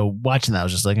so watching that, I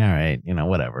was just like, all right,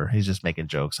 whatever. He's just making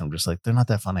jokes. I'm just like, they're not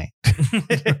that funny.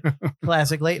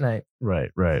 Classic late night.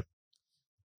 Right.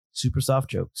 Super soft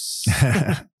jokes.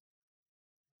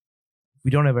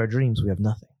 We don't have our dreams. We have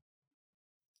nothing.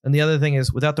 And the other thing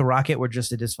is, without the rocket, we're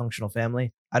just a dysfunctional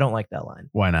family. I don't like that line.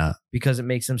 Why not? Because it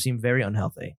makes them seem very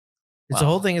unhealthy. The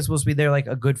whole thing is supposed to be they're like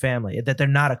a good family, that they're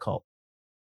not a cult.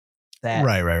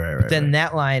 Right. But then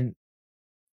that line,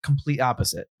 complete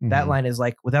opposite. Mm-hmm. That line is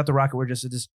like, without the rocket, we're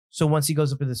just so once he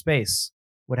goes up into space,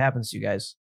 what happens to you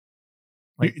guys?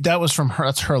 Like, that was from her.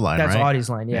 That's her line, that's right? Audie's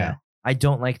line, yeah. I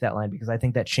don't like that line because I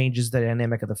think that changes the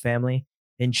dynamic of the family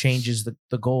and changes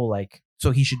the goal. Like, so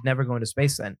he should never go into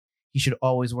space then. He should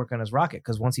always work on his rocket,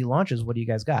 because once he launches, what do you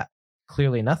guys got?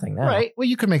 Clearly nothing now. Right. Well,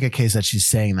 you could make a case that she's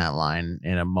saying that line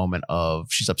in a moment of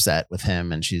she's upset with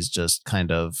him and she's just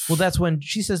kind of. Well, that's when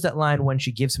she says that line when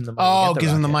she gives him the money. Oh,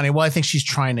 gives him the money. Well, I think she's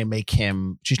trying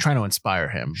to inspire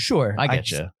him. Sure. I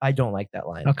get you. I don't like that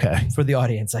line. Okay. For the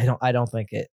audience, I don't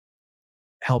think it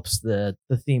helps the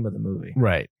theme of the movie.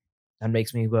 Right. And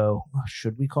makes me go,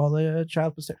 should we call the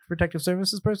Child Protective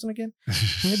Services person again?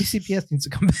 Maybe CPS needs to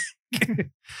come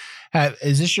back.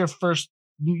 Is this your first?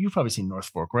 You've probably seen North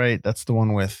Fork, right? That's the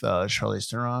one with Charlize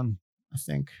Theron, I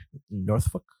think. North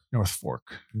Fork. I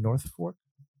don't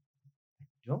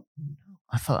know.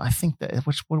 I think that.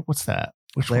 What's that?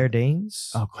 Claire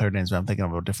Danes. Oh, Claire Danes. I'm thinking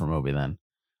of a different movie then.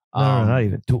 No, not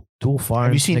even. Dual Farm.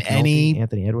 Have you seen any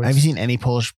Anthony Edwards? Have you seen any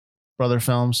Polish brother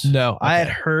films? No, okay. I had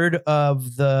heard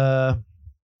of the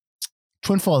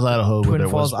Twin Falls, Idaho. Twin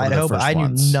Falls, Idaho, but I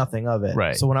knew nothing of it.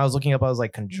 Right. So when I was looking up, I was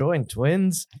like, conjoined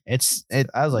twins. I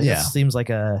was like, this seems like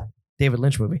a David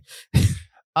Lynch movie.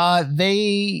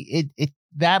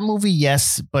 That movie,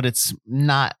 yes, but it's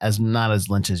not as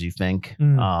Lynch as you think.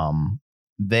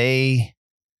 They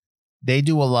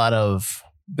do a lot of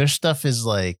their stuff is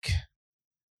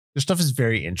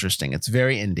very interesting. It's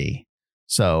very indie.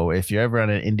 So if you're ever in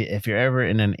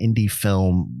an indie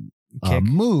film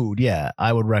mood,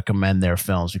 I would recommend their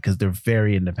films because they're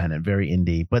very independent, very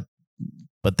indie, but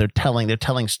they're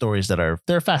telling stories that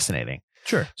they're fascinating.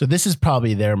 Sure. So this is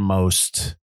probably their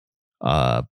most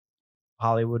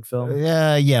Hollywood film.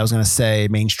 I was going to say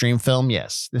mainstream film.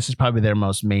 Yes. This is probably their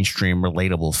most mainstream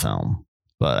relatable film.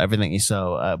 But everything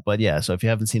so if you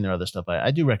haven't seen their other stuff,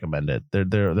 I do recommend it.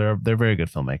 They're very good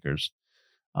filmmakers.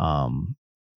 A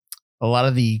lot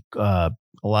of the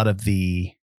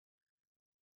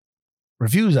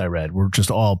reviews I read were just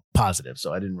all positive,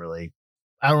 so I didn't really.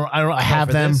 I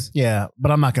have them,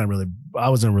 but I'm not gonna I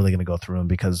wasn't really gonna go through them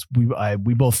because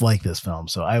we both like this film,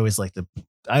 so I always like to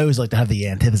have the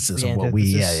antithesis of what we.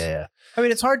 Yeah. I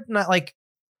mean, it's hard not like.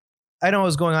 I know what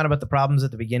was going on about the problems at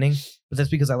the beginning, but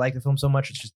that's because I like the film so much.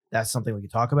 It's just that's something we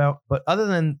could talk about. But other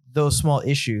than those small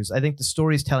issues, I think the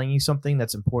story's telling you something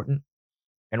that's important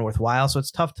and worthwhile. So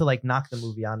it's tough to like knock the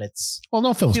movie on its. Well,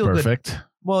 no film's perfect.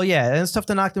 Well, yeah, and it's tough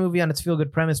to knock the movie on its feel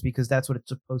good premise because that's what it's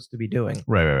supposed to be doing.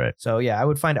 Right. So yeah, I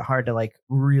would find it hard to like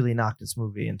really knock this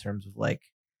movie in terms of like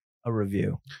a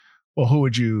review. Well, who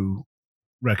would you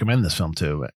recommend this film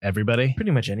to? Everybody?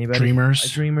 Pretty much anybody.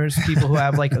 Dreamers, people who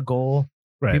have like a goal.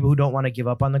 Right. People who don't want to give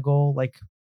up on the goal. Like,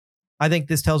 I think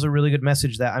this tells a really good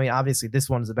message that, I mean, obviously this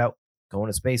one is about going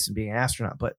to space and being an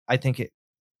astronaut, but I think it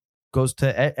goes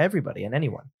to everybody and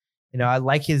anyone. I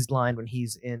like his line when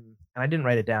he's in, and I didn't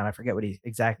write it down. I forget what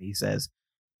exactly he says,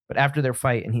 but after their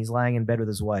fight and he's lying in bed with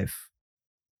his wife,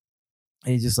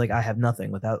 and he's just like, I have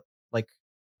nothing without, like,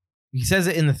 he says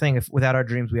it in the thing, if without our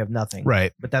dreams, we have nothing.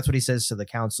 Right. But that's what he says to the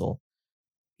council.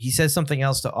 He says something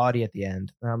else to Audie at the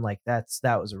end. And I'm like, that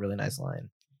was a really nice line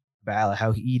about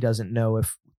how he doesn't know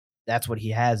if that's what he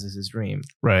has is his dream.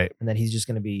 Right. And that he's just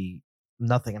going to be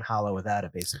nothing and hollow without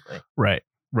it, basically. Right.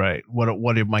 What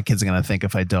are my kids going to think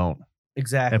if I don't?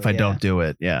 Exactly. If I don't do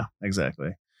it. Yeah,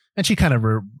 exactly. And she kind of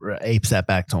apes that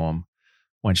back to him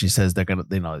when she says they're going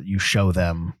to, you show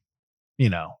them,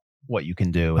 what you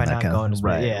can do. By And that not kind going of, as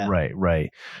well, yeah. Right.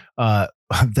 I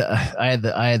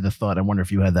had the thought. I wonder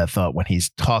if you had that thought when he's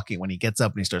talking, when he gets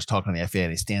up and he starts talking to the FAA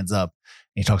and he stands up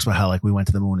and he talks about how like we went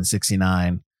to the moon in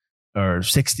 69 or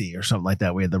 60 or something like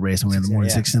that. We had the race and we went to the moon in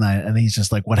 69. And he's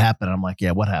just like, what happened? I'm like,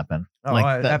 yeah, what happened? Oh,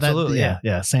 like absolutely.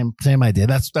 Yeah. Same idea.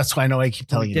 That's why I know I keep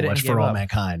telling you to watch For All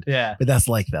Mankind. Yeah. But that's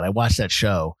like that. I watched that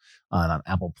show on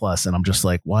Apple Plus and I'm just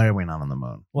like, why are we not on the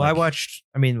moon? Well, like, I watched,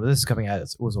 this is coming out, it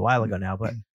was a while ago now,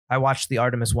 but I watched the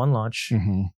Artemis 1 launch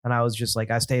mm-hmm. and I was just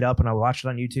like, I stayed up and I watched it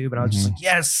on YouTube and I was just like,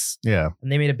 yes. Yeah.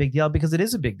 And they made a big deal because it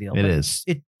is a big deal. It is.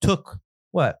 It took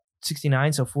what?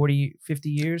 69, so 40, 50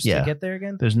 years to get there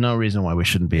again? There's no reason why we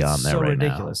shouldn't be on there so right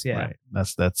ridiculous, now. Yeah. Right.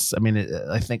 That's,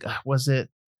 I think,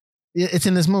 it's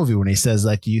in this movie when he says,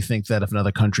 like, do you think that if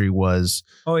another country was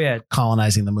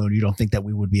colonizing the moon, you don't think that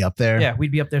we would be up there? Yeah,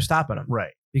 we'd be up there stopping them.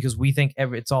 Right. Because we think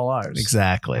it's all ours.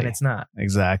 Exactly. And it's not.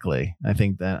 Exactly. I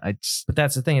think that But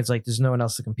that's the thing. It's like there's no one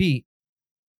else to compete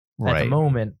right. at the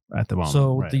moment.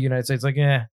 So the United States, like,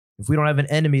 if we don't have an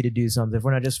enemy to do something, if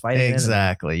we're not just fighting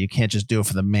exactly, you can't just do it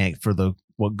for the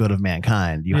good of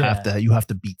mankind. You have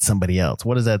to beat somebody else.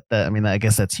 What is that? I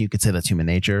guess you could say that's human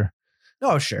nature.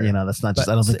 Oh, sure. That's not just.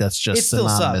 I don't think that's just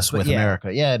synonymous with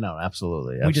America. Yeah, no,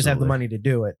 absolutely. We just have the money to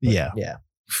do it. Yeah. You're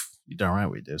darn right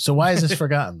we do. So why is this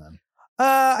forgotten then?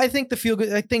 I think the feel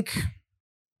good. I think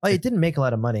it didn't make a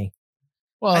lot of money.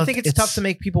 Well, I think it's tough to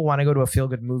make people want to go to a feel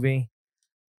good movie.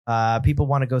 People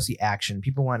want to go see action.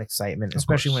 People want excitement,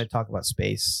 especially when they talk about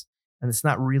space. And it's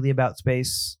not really about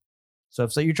space. So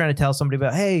if you're trying to tell somebody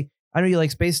about, hey, I know you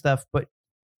like space stuff, but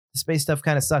the space stuff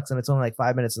kind of sucks and it's only like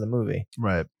 5 minutes of the movie.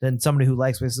 Right. Then somebody who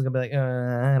likes space is going to be like,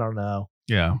 I don't know.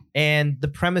 Yeah. And the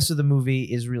premise of the movie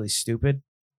is really stupid.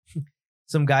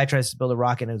 Some guy tries to build a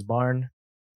rocket in his barn.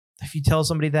 If you tell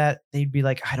somebody that, they'd be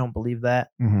like, I don't believe that.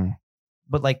 Mm-hmm.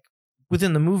 But like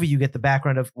within the movie, you get the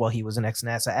background of, well, he was an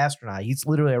ex-NASA astronaut. He's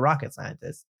literally a rocket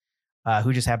scientist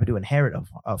who just happened to inherit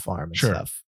a farm and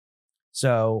stuff.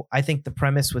 So I think the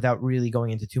premise, without really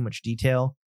going into too much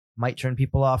detail, might turn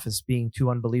people off as being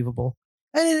too unbelievable.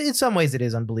 And in some ways, it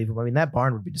is unbelievable. I mean, that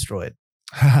barn would be destroyed.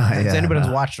 If anybody has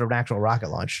watched an actual rocket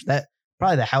launch, that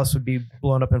probably the house would be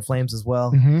blown up in flames as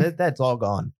well. Mm-hmm. That's all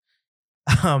gone.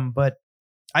 But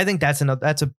I think that's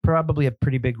probably a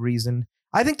pretty big reason.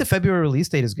 I think the February release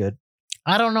date is good.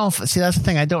 I don't know that's the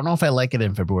thing. I don't know if I like it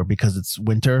in February because it's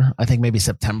winter. I think maybe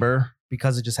September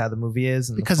because of just how the movie is.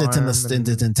 And because it's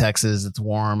in Texas. It's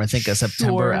warm. I think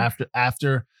September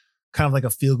after kind of like a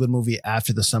feel good movie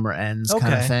after the summer ends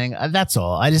kind of thing. That's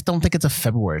all. I just don't think it's a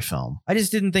February film. I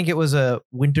just didn't think it was a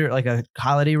winter, like a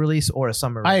holiday release or a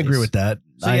summer release. I agree with that.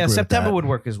 So September would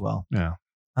work as well. Yeah.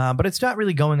 But it's not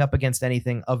really going up against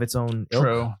anything of its own ilk.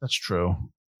 True. That's true.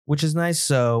 Which is nice.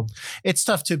 So it's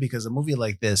tough too, because a movie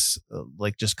like this,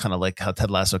 like just kind of like how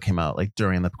Ted Lasso came out, like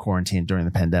during the quarantine, during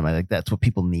the pandemic, like that's what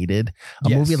people needed. A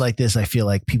movie like this, I feel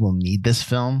like people need this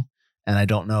film. And I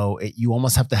don't know, you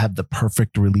almost have to have the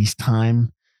perfect release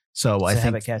time. So I think,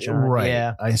 have it catch on. Right.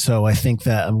 Yeah. I think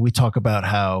that we talk about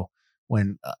how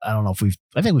when, I don't know if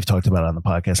I think we've talked about it on the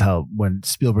podcast, how when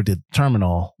Spielberg did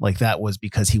Terminal, like that was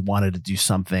because he wanted to do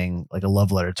something like a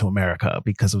love letter to America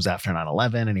because it was after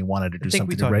 9/11 and he wanted to do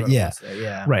something.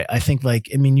 Yeah. Right. I think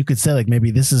you could say like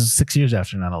maybe this is 6 years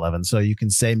after 9/11. So you can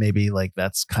say maybe like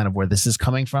that's kind of where this is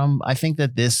coming from. I think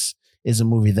that this is a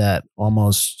movie that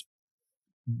almost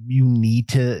you need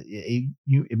to,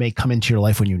 it may come into your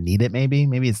life when you need it. Maybe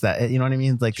it's that, you know what I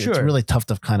mean? Like It's really tough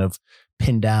to kind of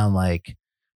pin down, like,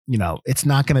 it's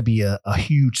not going to be a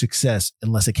huge success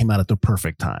unless it came out at the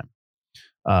perfect time.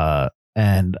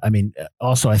 And I mean,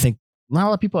 also, I think not a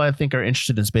lot of people are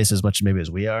interested in space as much maybe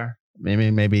as we are.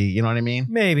 Maybe, you know what I mean?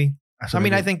 Maybe.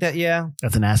 I think that,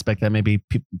 that's an aspect that maybe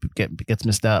people gets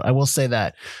missed out. I will say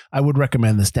that I would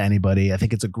recommend this to anybody. I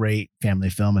think it's a great family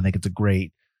film. I think it's a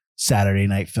great Saturday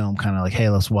night film, kind of like, hey,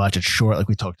 let's watch it. Short, like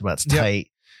we talked about, it's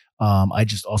tight. I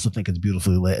just also think it's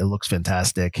beautifully lit. It looks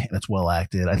fantastic and it's well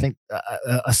acted. I think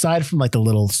aside from like the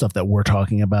little stuff that we're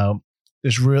talking about,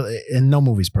 there's really, and no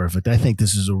movie's perfect. I think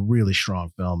this is a really strong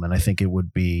film, and I think it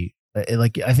would be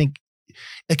Like I think,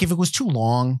 like if it was too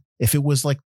long, if it was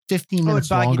like 15 minutes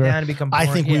longer, down and become boring.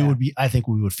 I think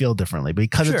we would feel differently. But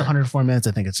because it's 104 minutes,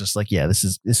 I think it's just like, yeah, this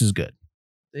is good.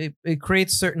 It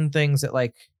creates certain things that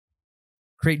like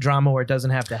create drama where it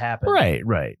doesn't have to happen.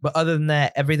 Right. But other than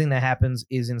that, everything that happens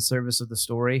is in service of the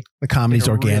story. The comedy's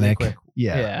organic. Really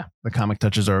yeah. The comic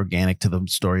touches are organic to the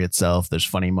story itself. There's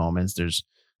funny moments. There's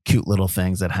cute little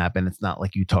things that happen. It's not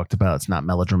like you talked about. It's not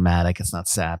melodramatic. It's not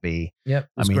sappy. Yep.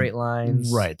 There's great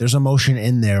lines. Right. There's emotion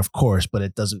in there, of course, but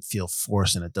it doesn't feel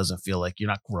forced and it doesn't feel like you're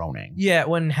not groaning. Yeah.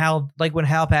 When Hal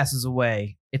passes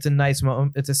away, it's a nice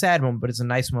moment. It's a sad moment, but it's a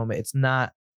nice moment. It's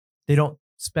not, they don't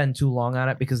spend too long on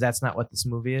it because that's not what this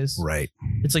movie is. Right.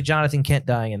 It's like Jonathan Kent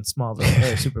dying in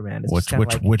Smallville or Superman.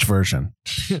 It's which version?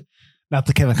 Not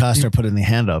the Kevin Costner putting the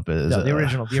hand up. The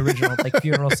original like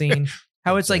funeral scene.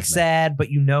 How it's like sad,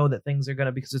 but you know that things are going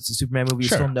to, because it's a Superman movie, you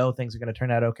still know things are going to turn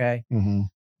out okay. Mm-hmm.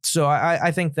 So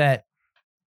I think that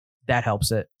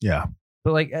helps it. Yeah.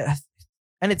 But like,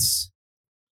 and it's,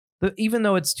 even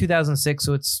though it's 2006,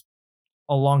 so it's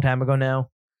a long time ago now,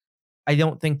 I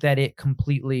don't think that it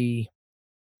completely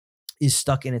is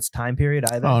stuck in its time period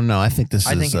either. Oh no, I think it's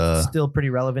still pretty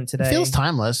relevant today. It feels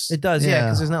timeless. It does, yeah,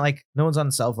 because there's not like, no one's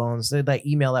on cell phones. They like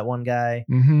email that one guy,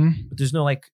 but there's no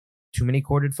like too many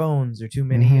corded phones or too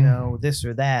many, this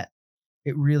or that.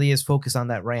 It really is focused on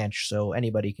that ranch, so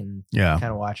anybody can kind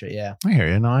of watch it. Yeah, I hear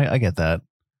you. No, I get that.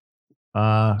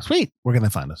 Sweet. Where can they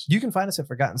find us? You can find us at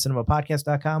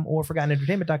ForgottenCinemaPodcast.com or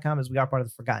ForgottenEntertainment.com, as we are part of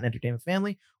the Forgotten Entertainment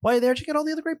family. While you're there, check out all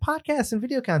the other great podcasts and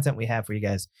video content we have for you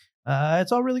guys.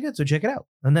 It's all really good, so check it out.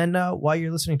 And then while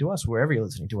you're listening to us, wherever you're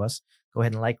listening to us, go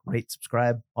ahead and like, rate,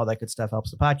 subscribe. All that good stuff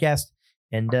helps the podcast.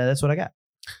 And that's what I got.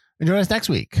 And join us next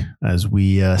week as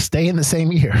we stay in the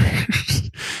same year.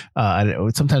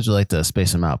 Sometimes we like to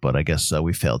space them out, but I guess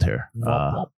we failed here.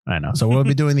 I know. So we'll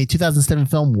be doing the 2007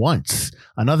 film Once,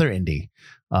 another indie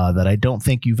that I don't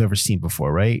think you've ever seen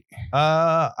before, right?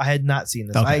 I had not seen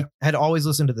this. Okay. I had always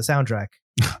listened to the soundtrack.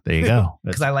 There you go.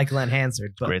 Because I like Glenn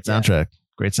Hansard. Great soundtrack.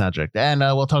 Great soundtrack. And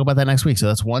we'll talk about that next week. So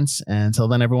that's Once. And until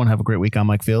then, everyone, have a great week. I'm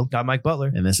Mike Field. I'm Mike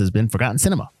Butler. And this has been Forgotten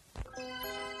Cinema.